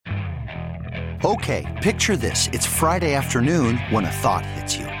Okay, picture this. It's Friday afternoon when a thought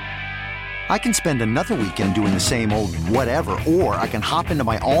hits you. I can spend another weekend doing the same old whatever, or I can hop into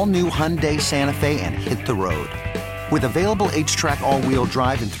my all-new Hyundai Santa Fe and hit the road. With available H-Track all-wheel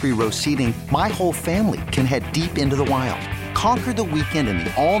drive and 3-row seating, my whole family can head deep into the wild. Conquer the weekend in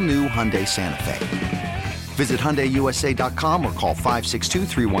the all-new Hyundai Santa Fe. Visit HyundaiUSA.com or call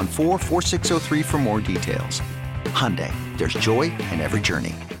 562-314-4603 for more details. Hyundai, there's joy in every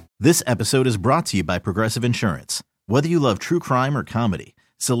journey. This episode is brought to you by Progressive Insurance. Whether you love true crime or comedy,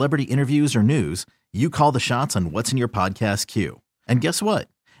 celebrity interviews or news, you call the shots on what's in your podcast queue. And guess what?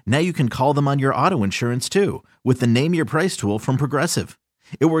 Now you can call them on your auto insurance too with the Name Your Price tool from Progressive.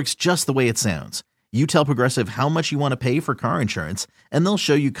 It works just the way it sounds. You tell Progressive how much you want to pay for car insurance, and they'll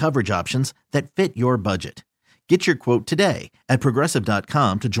show you coverage options that fit your budget. Get your quote today at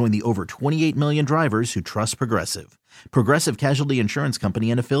Progressive.com to join the over 28 million drivers who trust Progressive. Progressive Casualty Insurance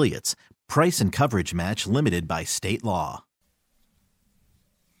Company and Affiliates. Price and coverage match limited by state law.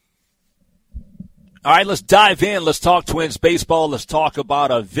 All right, let's dive in. Let's talk Twins baseball. Let's talk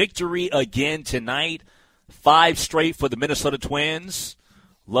about a victory again tonight. 5 straight for the Minnesota Twins.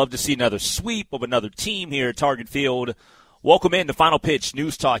 Love to see another sweep of another team here at Target Field. Welcome in to Final Pitch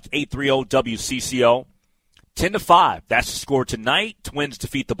News Talk 830 WCCO. 10-5, that's the score tonight. Twins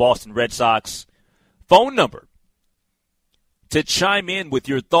defeat the Boston Red Sox. Phone number to chime in with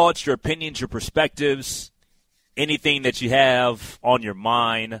your thoughts, your opinions, your perspectives, anything that you have on your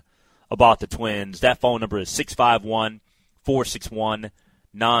mind about the Twins. That phone number is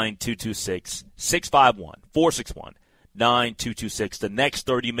 651-461-9226. 651-461-9226. The next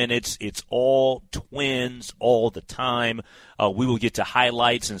 30 minutes, it's all Twins all the time. We will get to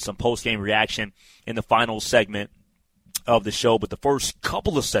highlights and some post-game reaction in the final segment of the show. But the first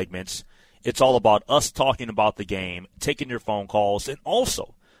couple of segments, it's all about us talking about the game, taking your phone calls, and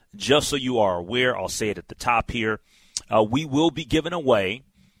also, just so you are aware, I'll say it at the top here, we will be giving away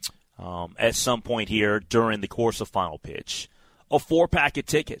at some point here during the course of Final Pitch a 4-pack of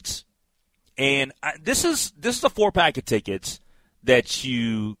tickets. And this is a 4-pack of tickets that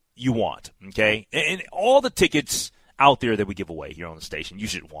you want, okay? And all the tickets out there that we give away here on the station, you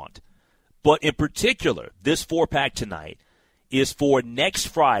should want. But in particular, this 4-pack tonight is for next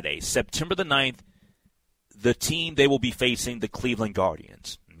Friday, September the 9th, the team they will be facing, the Cleveland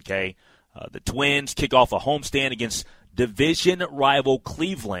Guardians, okay? The Twins kick off a homestand against division rival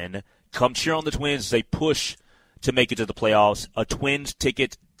Cleveland. Come cheer on the Twins as they push to make it to the playoffs. A Twins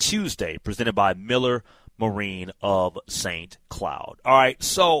ticket Tuesday, presented by Miller Marine of St. Cloud. All right,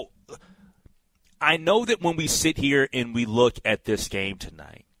 so I know that when we sit here and we look at this game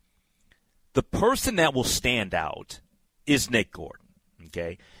tonight, the person that will stand out is Nick Gordon,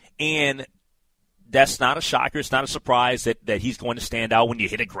 okay? And that's not a shocker. It's not a surprise that he's going to stand out when you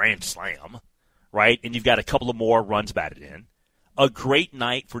hit a grand slam, right? And you've got a couple of more runs batted in. A great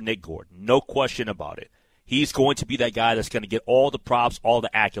night for Nick Gordon, no question about it. He's going to be that guy that's going to get all the props, all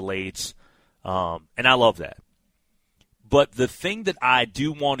the accolades, and I love that. But the thing that I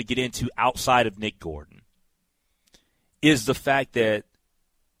do want to get into outside of Nick Gordon is the fact that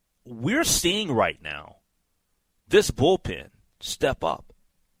we're seeing right now this bullpen step up,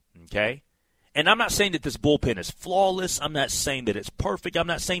 okay? And I'm not saying that this bullpen is flawless. I'm not saying that it's perfect. I'm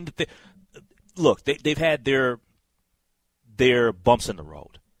not saying that they've had their bumps in the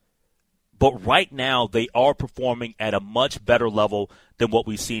road. But right now, they are performing at a much better level than what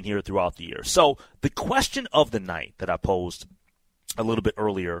we've seen here throughout the year. So the question of the night that I posed a little bit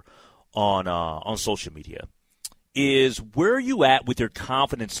earlier on social media is, where are you at with your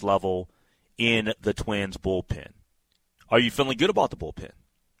confidence level in the Twins bullpen? Are you feeling good about the bullpen?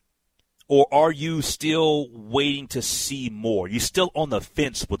 Or are you still waiting to see more? You're still on the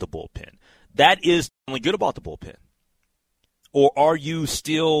fence with the bullpen. That is feeling good about the bullpen. Or are you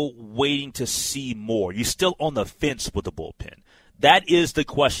still waiting to see more? You're still on the fence with the bullpen. That is the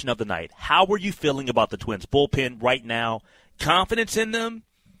question of the night. How are you feeling about the Twins bullpen right now? Confidence in them?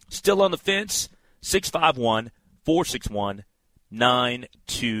 Still on the fence?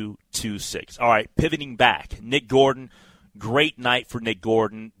 651-461-9226. All right, pivoting back. Nick Gordon, great night for Nick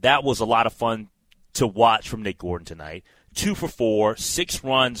Gordon. That was a lot of fun to watch from Nick Gordon tonight. 2 for 4, 6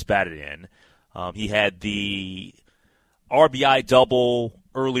 runs batted in. He had the RBI double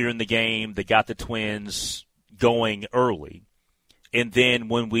earlier in the game that got the Twins going early. And then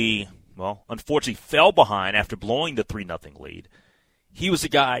when we, unfortunately fell behind after blowing the 3-0 lead, he was the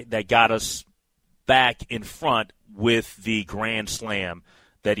guy that got us back in front with the grand slam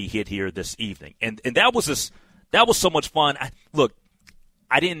that he hit here this evening. And that was so much fun.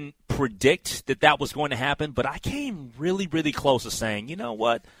 I didn't predict that was going to happen, but I came really, really close to saying, you know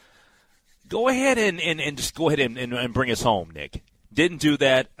what? Go ahead and just go ahead and bring us home, Nick. Didn't do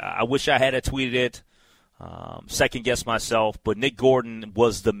that. I wish I had tweeted it. Second guess myself, but Nick Gordon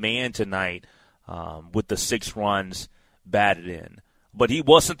was the man tonight with the 6 runs batted in. But he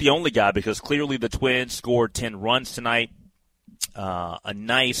wasn't the only guy because clearly the Twins scored 10 runs tonight. A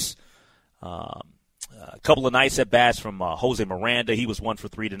nice couple of nice at-bats from Jose Miranda. He was 1 for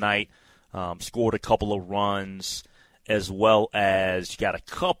 3 tonight. Scored a couple of runs, as well as you got a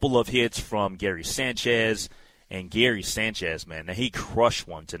couple of hits from Gary Sanchez. And Gary Sanchez, man, he crushed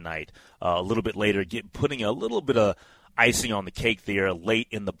one tonight. A little bit later, putting a little bit of icing on the cake there late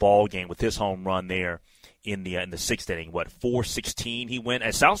in the ball game with his home run there in the 6th inning. 4-16 he went.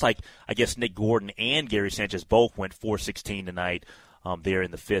 It sounds like, I guess, Nick Gordon and Gary Sanchez both went 4-16 tonight there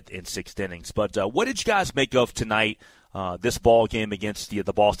in the 5th and 6th innings. But what did you guys make of tonight, this ball game against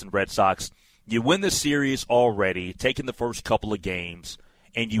the Boston Red Sox? You win the series already, taking the first couple of games,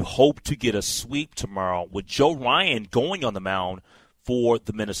 and you hope to get a sweep tomorrow with Joe Ryan going on the mound for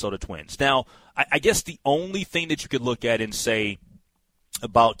the Minnesota Twins. Now, I guess the only thing that you could look at and say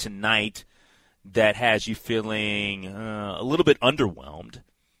about tonight that has you feeling a little bit underwhelmed,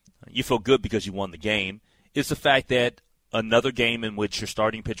 you feel good because you won the game, is the fact that another game in which your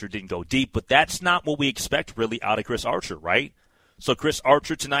starting pitcher didn't go deep, but that's not what we expect really out of Chris Archer, right? So Chris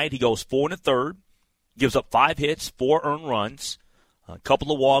Archer tonight, he goes 4 1/3, gives up 5 hits, 4 earned runs, a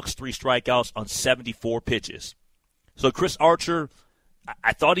couple of walks, 3 strikeouts on 74 pitches. So Chris Archer,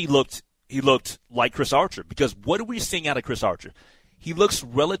 I thought he looked like Chris Archer, because what are we seeing out of Chris Archer? He looks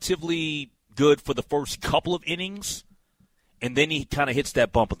relatively good for the first couple of innings, and then he kind of hits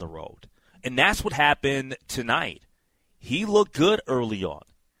that bump in the road. And that's what happened tonight. He looked good early on.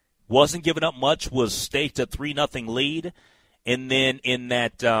 Wasn't giving up much, was staked a 3-0 lead. And then in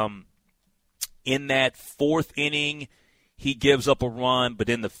that 4th inning, he gives up a run, but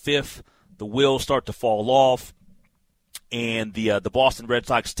in the 5th, the wheels start to fall off, and the Boston Red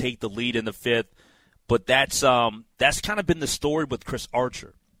Sox take the lead in the 5th. But that's kind of been the story with Chris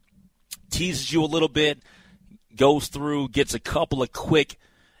Archer. Teases you a little bit, goes through, gets a couple of quick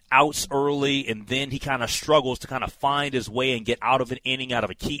outs early, and then he kind of struggles to kind of find his way and get out of an inning, out of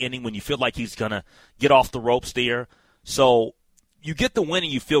a key inning when you feel like he's going to get off the ropes there. So you get the win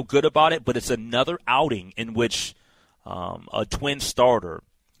and you feel good about it, but it's another outing in which a Twin starter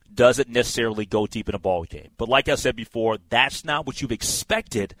doesn't necessarily go deep in a ball game. But like I said before, that's not what you've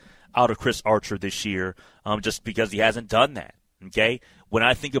expected out of Chris Archer this year, just because he hasn't done that. Okay? When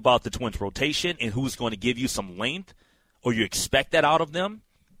I think about the Twins rotation and who's going to give you some length, or you expect that out of them,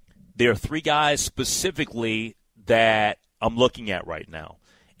 there are 3 guys specifically that I'm looking at right now.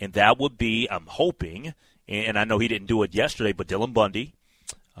 And that would be, I'm hoping, and I know he didn't do it yesterday, but Dylan Bundy.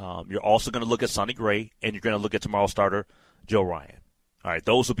 You're also going to look at Sonny Gray, and you're going to look at tomorrow's starter, Joe Ryan. All right,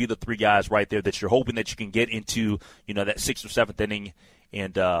 those will be the 3 guys right there that you're hoping that you can get into, that 6th or 7th inning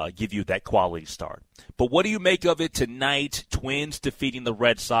and give you that quality start. But what do you make of it tonight? Twins defeating the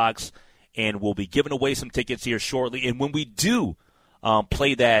Red Sox, and we'll be giving away some tickets here shortly. And when we do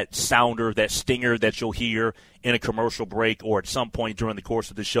play that sounder, that stinger that you'll hear in a commercial break or at some point during the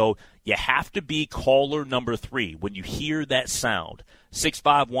course of the show, you have to be caller number 3 when you hear that sound.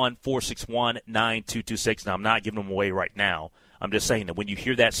 651-461-9226. Now, I'm not giving them away right now. I'm just saying that when you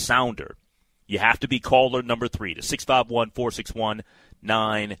hear that sounder, you have to be caller number 3 to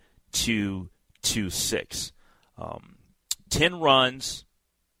 651-461-9226. 10 runs,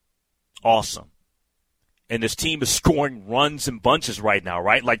 awesome. And this team is scoring runs in bunches right now,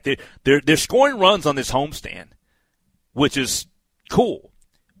 right? Like they're scoring runs on this homestand, which is cool.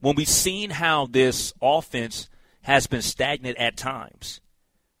 When we've seen how this offense has been stagnant at times,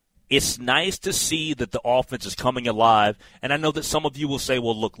 it's nice to see that the offense is coming alive. And I know that some of you will say,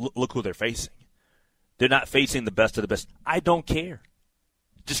 well, look who they're facing. They're not facing the best of the best. I don't care.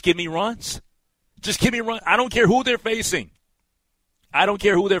 Just give me runs. Just give me runs. I don't care who they're facing. I don't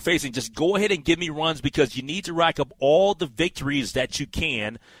care who they're facing. Just go ahead and give me runs, because you need to rack up all the victories that you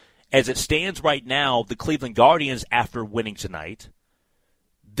can. As it stands right now, the Cleveland Guardians, after winning tonight,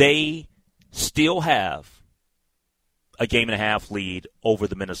 they still have a 1.5 lead over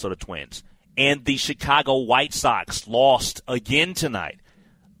the Minnesota Twins. And the Chicago White Sox lost again tonight.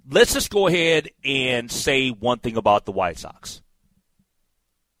 Let's just go ahead and say one thing about the White Sox.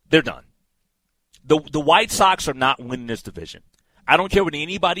 They're done. The White Sox are not winning this division. I don't care what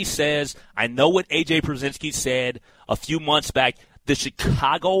anybody says. I know what A.J. Pierzynski said a few months back. The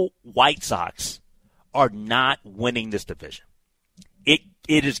Chicago White Sox are not winning this division. It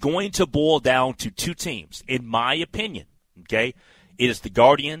is going to boil down to 2 teams, in my opinion. Okay? It is the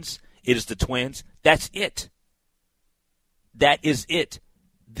Guardians. It is the Twins. That's it. That is it.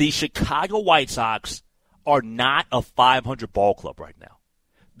 the Chicago White Sox are not a 500 ball club right now.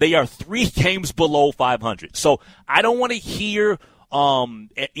 They are 3 games below 500. So I don't want to hear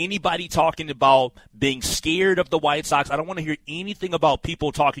anybody talking about being scared of the White Sox. I don't want to hear anything about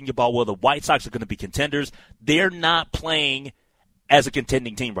people talking about, well, the White Sox are going to be contenders. They're not playing as a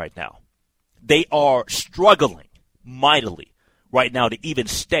contending team right now. They are struggling mightily right now to even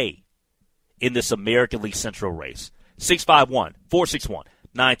stay in this American League Central race.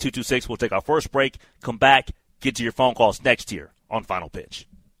 651-461-9226. We'll take our first break, come back, get to your phone calls next here on Final Pitch.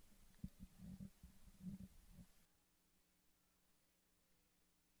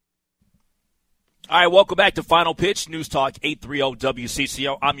 All right, welcome back to Final Pitch, News Talk 830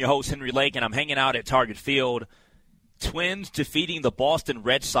 WCCO. I'm your host, Henry Lake, and I'm hanging out at Target Field. Twins defeating the Boston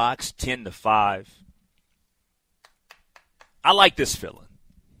Red Sox 10-5. I like this feeling.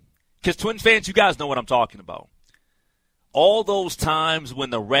 Because Twins fans, you guys know what I'm talking about. All those times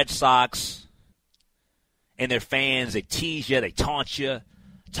when the Red Sox and their fans, they tease you, they taunt you,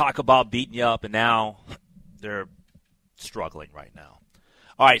 talk about beating you up, and now they're struggling right now.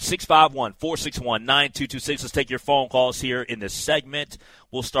 All right, 651-461-9226. Let's take your phone calls here in this segment.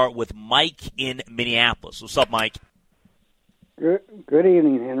 We'll start with Mike in Minneapolis. What's up, Mike? Good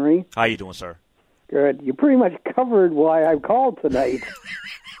evening, Henry. How you doing, sir? Good. You pretty much covered why I called tonight.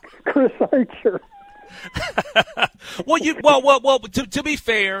 Chris Archer. Well, to be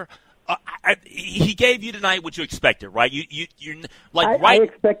fair, he gave you tonight what you expected, right? You're like right. I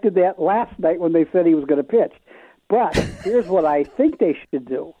expected that last night when they said he was going to pitch. But here's what I think they should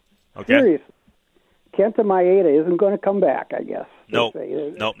do. Okay. Seriously. Kenta Maeda isn't going to come back, I guess. Nope,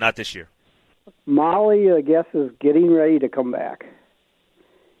 not this year. Molly, I guess, is getting ready to come back.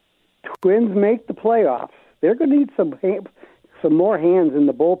 Twins make the playoffs. They're going to need some more hands in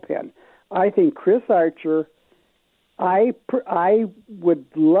the bullpen. I think Chris Archer, I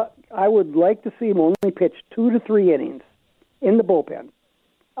would like to see him only pitch 2 to 3 innings in the bullpen,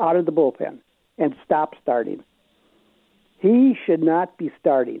 out of the bullpen, and stop starting. He should not be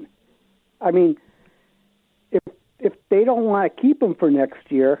starting. I mean, if they don't want to keep him for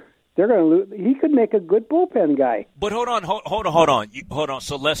next year, they're going to lose. He could make a good bullpen guy. But hold on.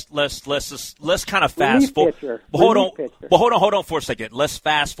 So let's kind of fast forward. Hold on for a second. Let's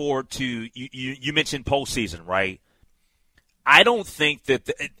fast forward to you mentioned postseason, right? I don't think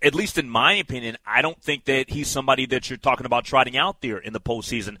that, at least in my opinion, I don't think that he's somebody that you're talking about trotting out there in the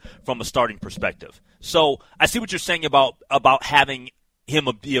postseason from a starting perspective. So I see what you're saying about having him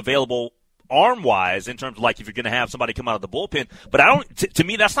be available arm-wise in terms of like if you're going to have somebody come out of the bullpen. But I don't. To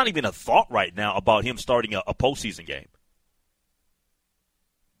me, that's not even a thought right now about him starting a postseason game.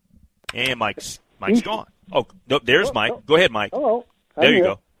 And Mike's gone. Oh, no, there's Mike. Go ahead, Mike. Hello. There you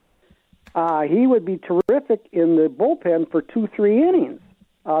go. He would be terrific in the bullpen for 2-3 innings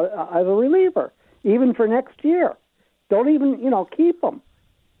as a reliever, even for next year. Don't even, keep him.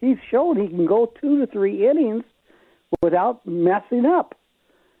 He's shown he can go 2 to 3 innings without messing up.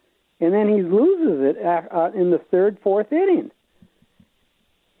 And then he loses it in the 3rd, 4th inning.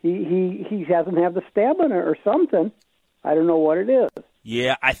 He hasn't had the stamina or something. I don't know what it is.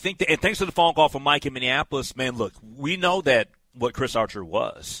 Yeah, I think that, and thanks for the phone call from Mike in Minneapolis. Man, look, we know that what Chris Archer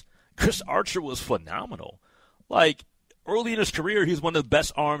was. Chris Archer was phenomenal. Like, early in his career, he's one of the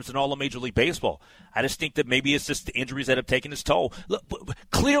best arms in all of Major League Baseball. I just think that maybe it's just the injuries that have taken his toll. Look,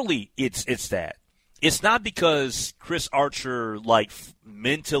 clearly, it's that. It's not because Chris Archer,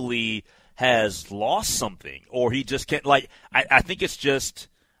 mentally has lost something or he just can't, I think it's just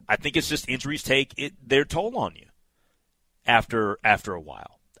injuries take their toll on you after a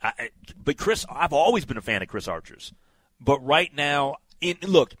while. But Chris, I've always been a fan of Chris Archer's. But right now,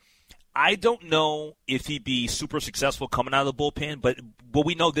 look, I don't know if he'd be super successful coming out of the bullpen, but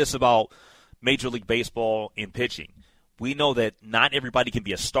we know this about Major League Baseball in pitching. We know that not everybody can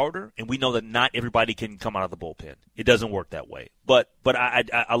be a starter, and we know that not everybody can come out of the bullpen. It doesn't work that way. But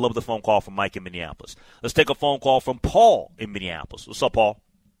I love the phone call from Mike in Minneapolis. Let's take a phone call from Paul in Minneapolis. What's up, Paul?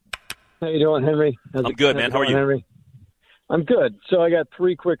 How you doing, Henry? I'm good, man. How are you? Henry? I'm good. So I got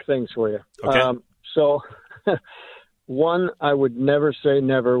 3 quick things for you. Okay. One, I would never say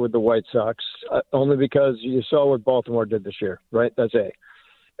never with the White Sox, only because you saw what Baltimore did this year, right? That's A.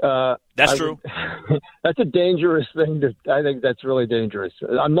 That's true. That's a dangerous thing. I think that's really dangerous.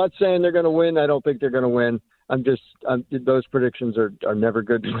 I'm not saying they're going to win. I don't think they're going to win. Those predictions are never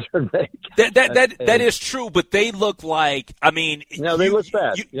good to make. That is true, but they look like, they look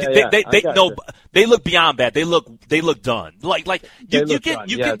bad. They look beyond bad. They look done.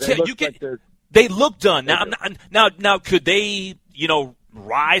 They look done. Now, could they,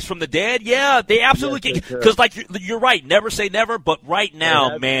 rise from the dead? Yeah, they absolutely can. Because, like, you're right. Never say never. But right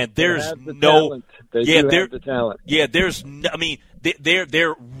now, there's no. They do have the talent. Yeah, there's. I mean,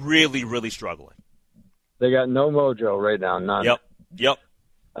 they're really, really struggling. They got no mojo right now. None. Yep.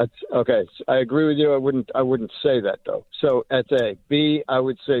 That's okay. I agree with you. I wouldn't say that though. So that's A. B. I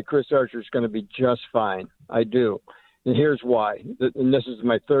would say Chris Archer's going to be just fine. I do, and here's why. And this is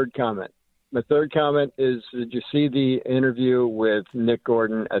my third comment. My third comment is, did you see the interview with Nick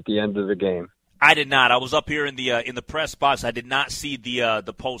Gordon at the end of the game? I did not. I was up here in the press box. I did not see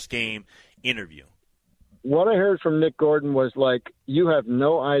the post game interview. What I heard from Nick Gordon was like, you have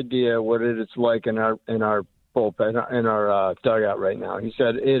no idea what it is like in our bullpen, in our dugout right now. He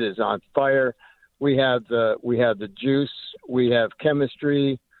said it is on fire. We have the juice. We have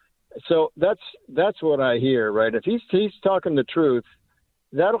chemistry. So that's what I hear, right? If he's talking the truth,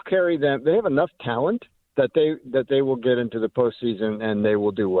 that'll carry them. They have enough talent that they will get into the postseason and they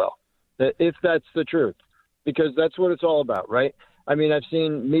will do well. If that's the truth, because that's what it's all about, right? I mean, I've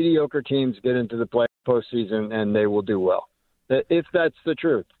seen mediocre teams get into the postseason and they will do well. If that's the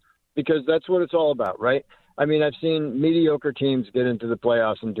truth, because that's what it's all about, right? I mean, I've seen mediocre teams get into the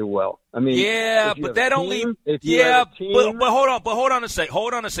playoffs and do well. I mean, yeah, but that only, yeah, but hold on a second.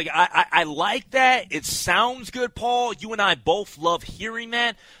 I like that. It sounds good, Paul. You and I both love hearing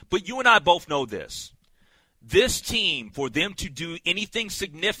that, but you and I both know this. This team, for them to do anything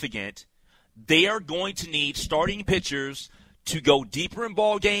significant, they are going to need starting pitchers to go deeper in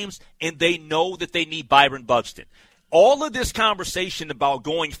ball games, and they know that they need Byron Buxton. All of this conversation about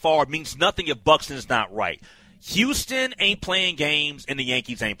going far means nothing if Buxton is not right. Houston ain't playing games, and the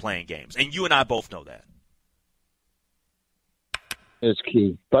Yankees ain't playing games. And you and I both know that. It's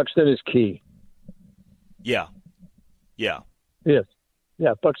key. Buxton is key. Yeah. Yes.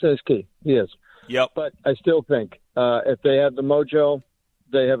 Yeah, Buxton is key. He is. Yep. But I still think if they have the mojo,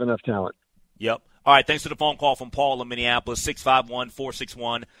 they have enough talent. Yep. All right, thanks for the phone call from Paul in Minneapolis,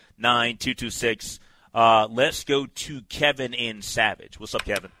 651-461-9226. Let's go to Kevin in Savage. What's up,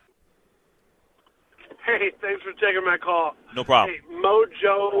 Kevin? Hey, thanks for taking my call. No problem. Hey,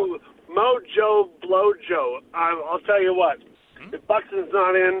 Mojo, Blowjo. I'll tell you what. If Buxton's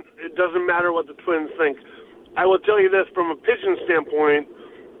not in, it doesn't matter what the Twins think. I will tell you this, from a pitching standpoint,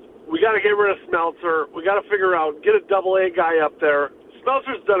 we got to get rid of Smeltzer. We got to figure out, get a double-A guy up there.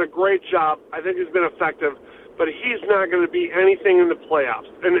 Smeltzer's done a great job. I think he's been effective, but he's not going to be anything in the playoffs.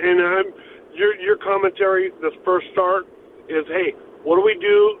 And your commentary, this first start, is, hey, what do we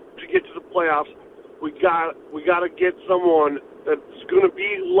do to get to the playoffs? We got to get someone that's going to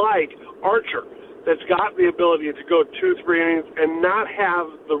be like Archer, that's got the ability to go 2-3 innings and not have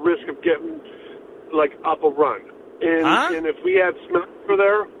the risk of getting like up a run. And if we had Smeltzer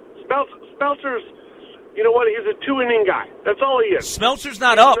there, Smeltzer's, you know what? He's a 2-inning guy. That's all he is. Smeltzer's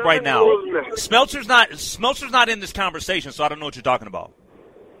not up right now. Smeltzer's not in this conversation, so I don't know what you're talking about.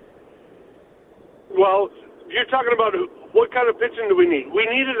 Well, you're talking about what kind of pitching do we need? We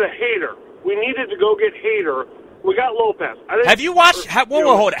needed a Hader. We needed to go get Hader. We got Lopez. Have you watched?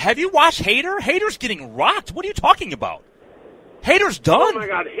 Hold it. Have you watched Hader? Hader's getting rocked. What are you talking about? Hader's done. Oh my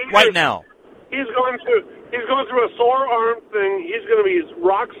God, right now. He's going through a sore arm thing. He's going to be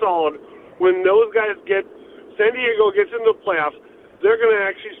rock solid when those guys San Diego gets into the playoffs. They're going to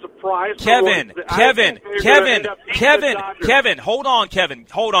actually surprise Kevin, hold on, Kevin,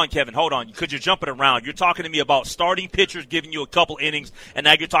 because you're jumping around. You're talking to me about starting pitchers giving you a couple innings, and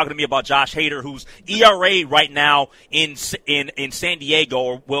now you're talking to me about Josh Hader, whose ERA right now in San Diego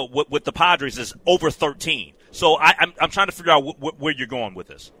or with the Padres is over 13. So I'm trying to figure out where you're going with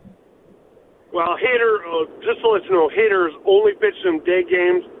this. Well, Hader, just to let you know, Hader's only pitched some day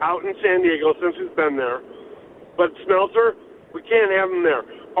games out in San Diego since he's been there. But Smeltzer, we can't have him there.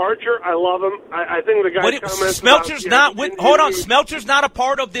 Archer, I love him. I think the guy comments Smeltzer's not. Hold on, Smeltzer's not a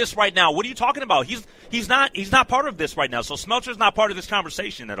part of this right now. What are you talking about? He's not part of this right now. So Smeltzer's not part of this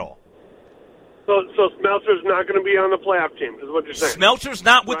conversation at all. So Smeltzer's not going to be on the playoff team, is what you're saying? Smeltzer's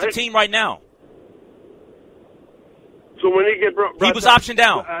not with the team right now. So when he get brought he was optioned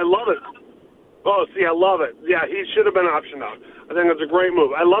down. I love it. Oh, see, I love it. Yeah, he should have been optioned out. I think it's a great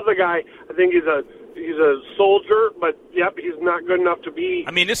move. I love the guy. I think he's a soldier, but yep, he's not good enough to be.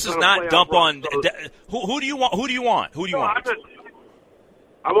 I mean, this is not dump on. Who do you want? Who do you want? I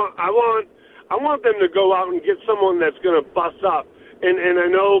want them to go out and get someone that's going to bust up. And I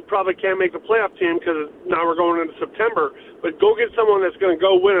know probably can't make the playoff team because now we're going into September. But go get someone that's going to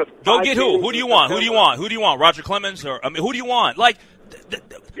go win us. Go get who? Who do you want? Who do you want? Who do you want? Roger Clemens? Or who do you want? Like,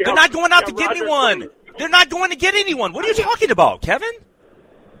 they're not going out to get anyone. They're not going to get anyone. What are you talking about, Kevin?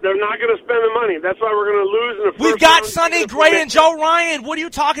 They're not going to spend the money. That's why we're going to lose in the first We've got round. Sonny Gray and Joe Ryan. What are you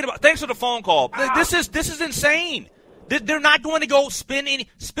talking about? Thanks for the phone call. Wow. This is insane. They're not going to go spend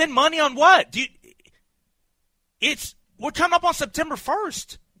money on what? We're coming up on September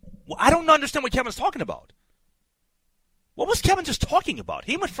 1st. I don't understand what Kevin's talking about. What was Kevin just talking about?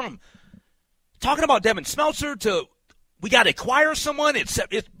 He went from talking about Devin Smeltzer to we got to acquire someone. It's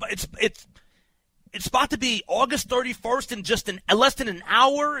about to be August 31st in just less than an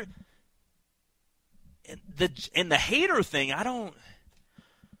hour. And the hater thing, I don't.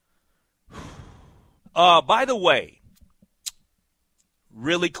 By the way,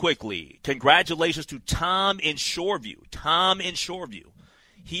 really quickly, congratulations to Tom in Shoreview.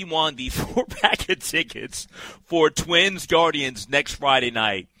 He won the 4-pack of tickets for Twins Guardians next Friday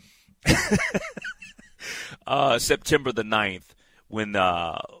night, September the 9th, when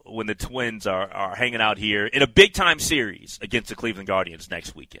the Twins are hanging out here in a big-time series against the Cleveland Guardians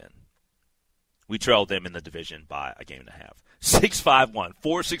next weekend. We trailed them in the division by a game and a half.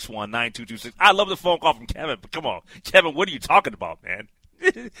 651-461-9226. I love the phone call from Kevin, but come on. Kevin, what are you talking about, man?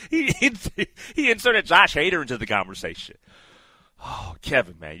 he inserted Josh Hader into the conversation. Oh,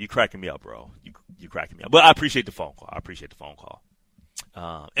 Kevin, man, you cracking me up, bro. You cracking me up. But I appreciate the phone call.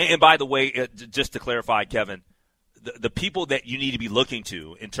 And by the way, just to clarify, Kevin, the people that you need to be looking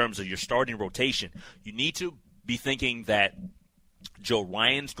to in terms of your starting rotation, you need to be thinking that Joe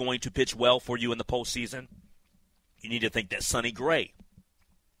Ryan's going to pitch well for you in the postseason. You need to think that Sonny Gray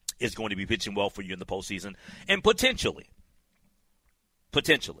is going to be pitching well for you in the postseason. And potentially,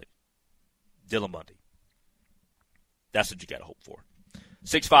 Dylan Bundy. That's what you got to hope for.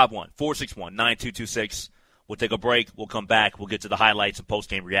 651-461-9226. We'll take a break. We'll come back. We'll get to the highlights and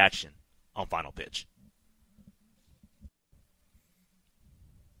post-game reaction on Final Pitch.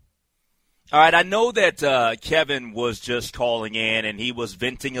 All right, I know that Kevin was just calling in, and he was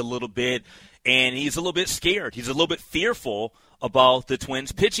venting a little bit, and he's a little bit scared. He's a little bit fearful about the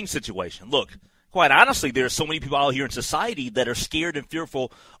Twins' pitching situation. Look, quite honestly, there are so many people out here in society that are scared and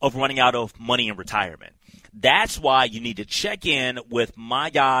fearful of running out of money in retirement. That's why you need to check in with my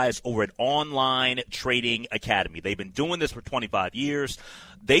guys over at Online Trading Academy. They've been doing this for 25 years.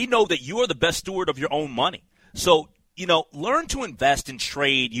 They know that you are the best steward of your own money. So, learn to invest and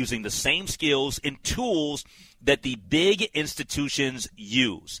trade using the same skills and tools that the big institutions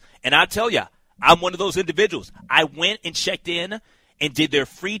use. And I tell you, I'm one of those individuals. I went and checked in and did their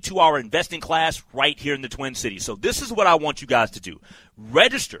free 2-hour investing class right here in the Twin Cities. So this is what I want you guys to do.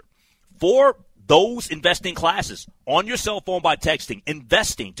 Register for those investing classes on your cell phone by texting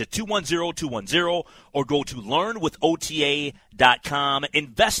investing to 210-210 or go to learnwithota.com,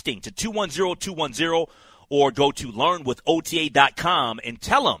 investing to 210-210, or go to learnwithota.com and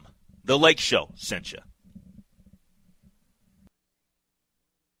tell them the Lake Show sent you.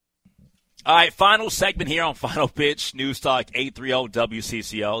 All right, final segment here on Final Pitch, News Talk 830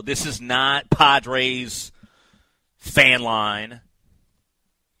 WCCO. This is not Padres fan line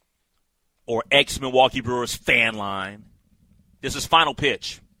or ex-Milwaukee Brewers fan line. This is Final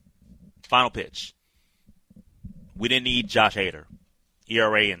Pitch. Final Pitch. We didn't need Josh Hader.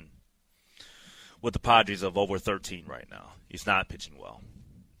 ERA and with the Padres of over 13 right now. He's not pitching well.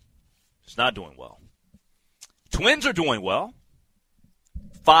 He's not doing well. Twins are doing well.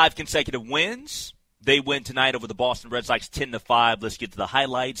 5 consecutive wins. They win tonight over the Boston Red Sox 10-5. Let's get to the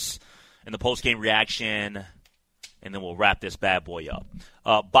highlights and the post-game reaction, and then we'll wrap this bad boy up.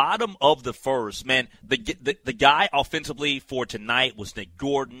 Bottom of the first, man, the guy offensively for tonight was Nick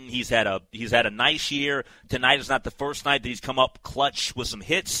Gordon. He's had a nice year. Tonight is not the first night that he's come up clutch with some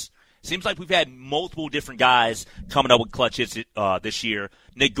hits. Seems like we've had multiple different guys coming up with clutch hits this year.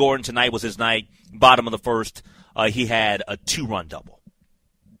 Nick Gordon tonight was his night. Bottom of the first, he had a 2-run double.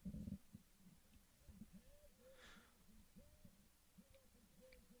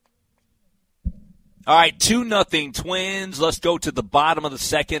 All right, 2-0 Twins. Let's go to the bottom of the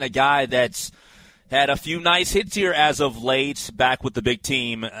second. A guy that's had a few nice hits here as of late, back with the big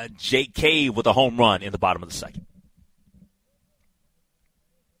team. Jake Cave with a home run in the bottom of the second.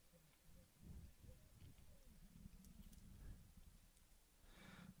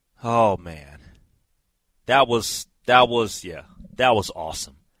 Oh man, that was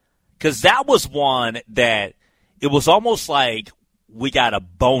awesome. Because that was one that it was almost like we got a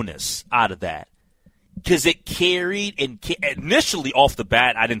bonus out of that. Because it carried, and initially off the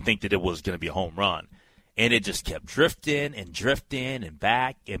bat, I didn't think that it was going to be a home run. And it just kept drifting and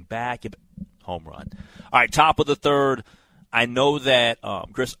back and back. Home run. All right, top of the third. I know that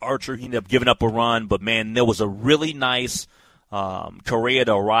Chris Archer, he ended up giving up a run, but, man, there was a really nice Correa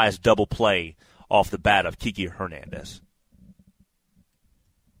to Arraez double play off the bat of Kiki Hernandez. 3-2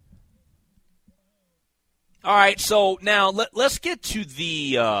 All right, so now let's get to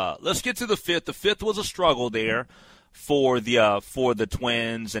the fifth. The fifth was a struggle there for the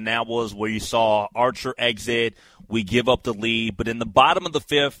Twins, and that was where you saw Archer exit. We give up the lead, but in the bottom of the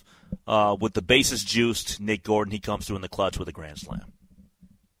fifth, with the bases juiced, Nick Gordon, he comes through in the clutch with a grand slam.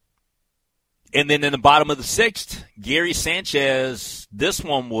 And then in the bottom of the sixth, Gary Sanchez, this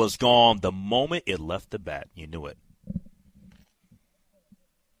one was gone the moment it left the bat. You knew it.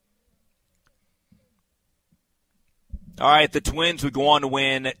 All right, the Twins would go on to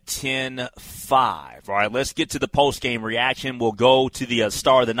win 10-5. All right, let's get to the post-game reaction. We'll go to the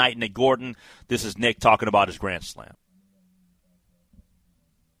star of the night, Nick Gordon. This is Nick talking about his grand slam.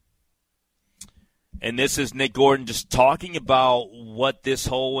 And this is Nick Gordon just talking about what this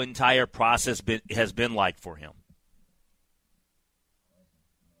whole entire process has been like for him.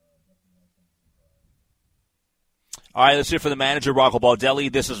 All right, let's hear from the manager, Rocco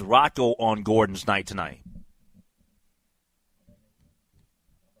Baldelli. This is Rocco on Gordon's night tonight.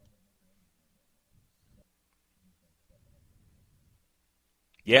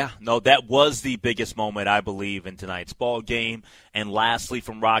 Yeah, no, that was the biggest moment, I believe, in tonight's ball game. And lastly,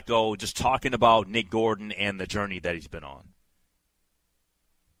 from Rocco, just talking about Nick Gordon and the journey that he's been on.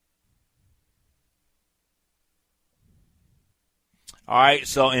 All right,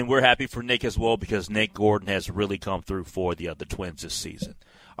 so, and we're happy for Nick as well because Nick Gordon has really come through for the Twins this season.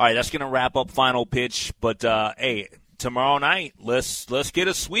 All right, that's going to wrap up Final Pitch. But, hey, tomorrow night, let's get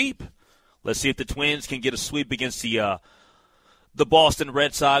a sweep. Let's see if the Twins can get a sweep against the Boston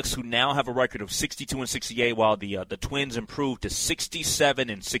Red Sox, who now have a record of 62-68, while the Twins improved to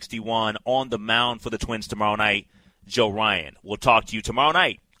 67-61 on the mound for the Twins tomorrow night. Joe Ryan. We'll talk to you tomorrow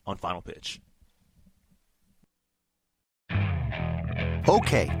night on Final Pitch.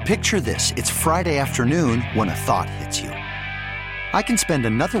 Okay, picture this. It's Friday afternoon when a thought hits you. I can spend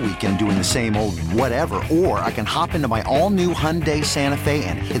another weekend doing the same old whatever, or I can hop into my all-new Hyundai Santa Fe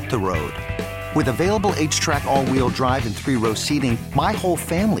and hit the road. With available H-Track all-wheel drive and 3-row seating, my whole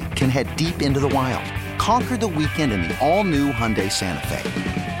family can head deep into the wild. Conquer the weekend in the all-new Hyundai Santa Fe.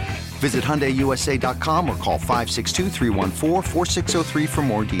 Visit HyundaiUSA.com or call 562-314-4603 for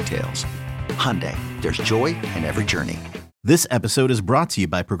more details. Hyundai, there's joy in every journey. This episode is brought to you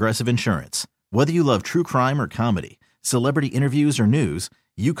by Progressive Insurance. Whether you love true crime or comedy, celebrity interviews or news,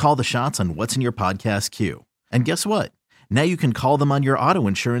 you call the shots on what's in your podcast queue. And guess what? Now you can call them on your auto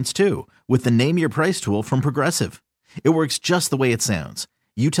insurance, too, with the Name Your Price tool from Progressive. It works just the way it sounds.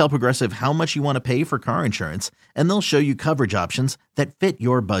 You tell Progressive how much you want to pay for car insurance, and they'll show you coverage options that fit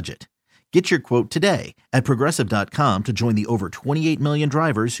your budget. Get your quote today at Progressive.com to join the over 28 million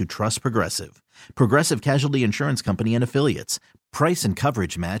drivers who trust Progressive. Progressive Casualty Insurance Company and Affiliates. Price and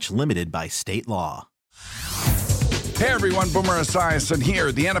coverage match limited by state law. Hey everyone, Boomer Esiason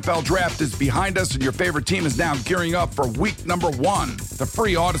here. The NFL Draft is behind us and your favorite team is now gearing up for week number 1. The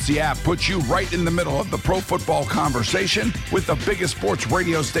free Odyssey app puts you right in the middle of the pro football conversation with the biggest sports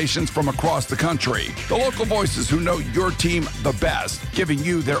radio stations from across the country. The local voices who know your team the best, giving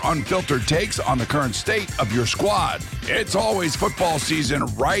you their unfiltered takes on the current state of your squad. It's always football season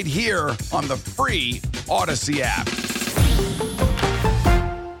right here on the free Odyssey app.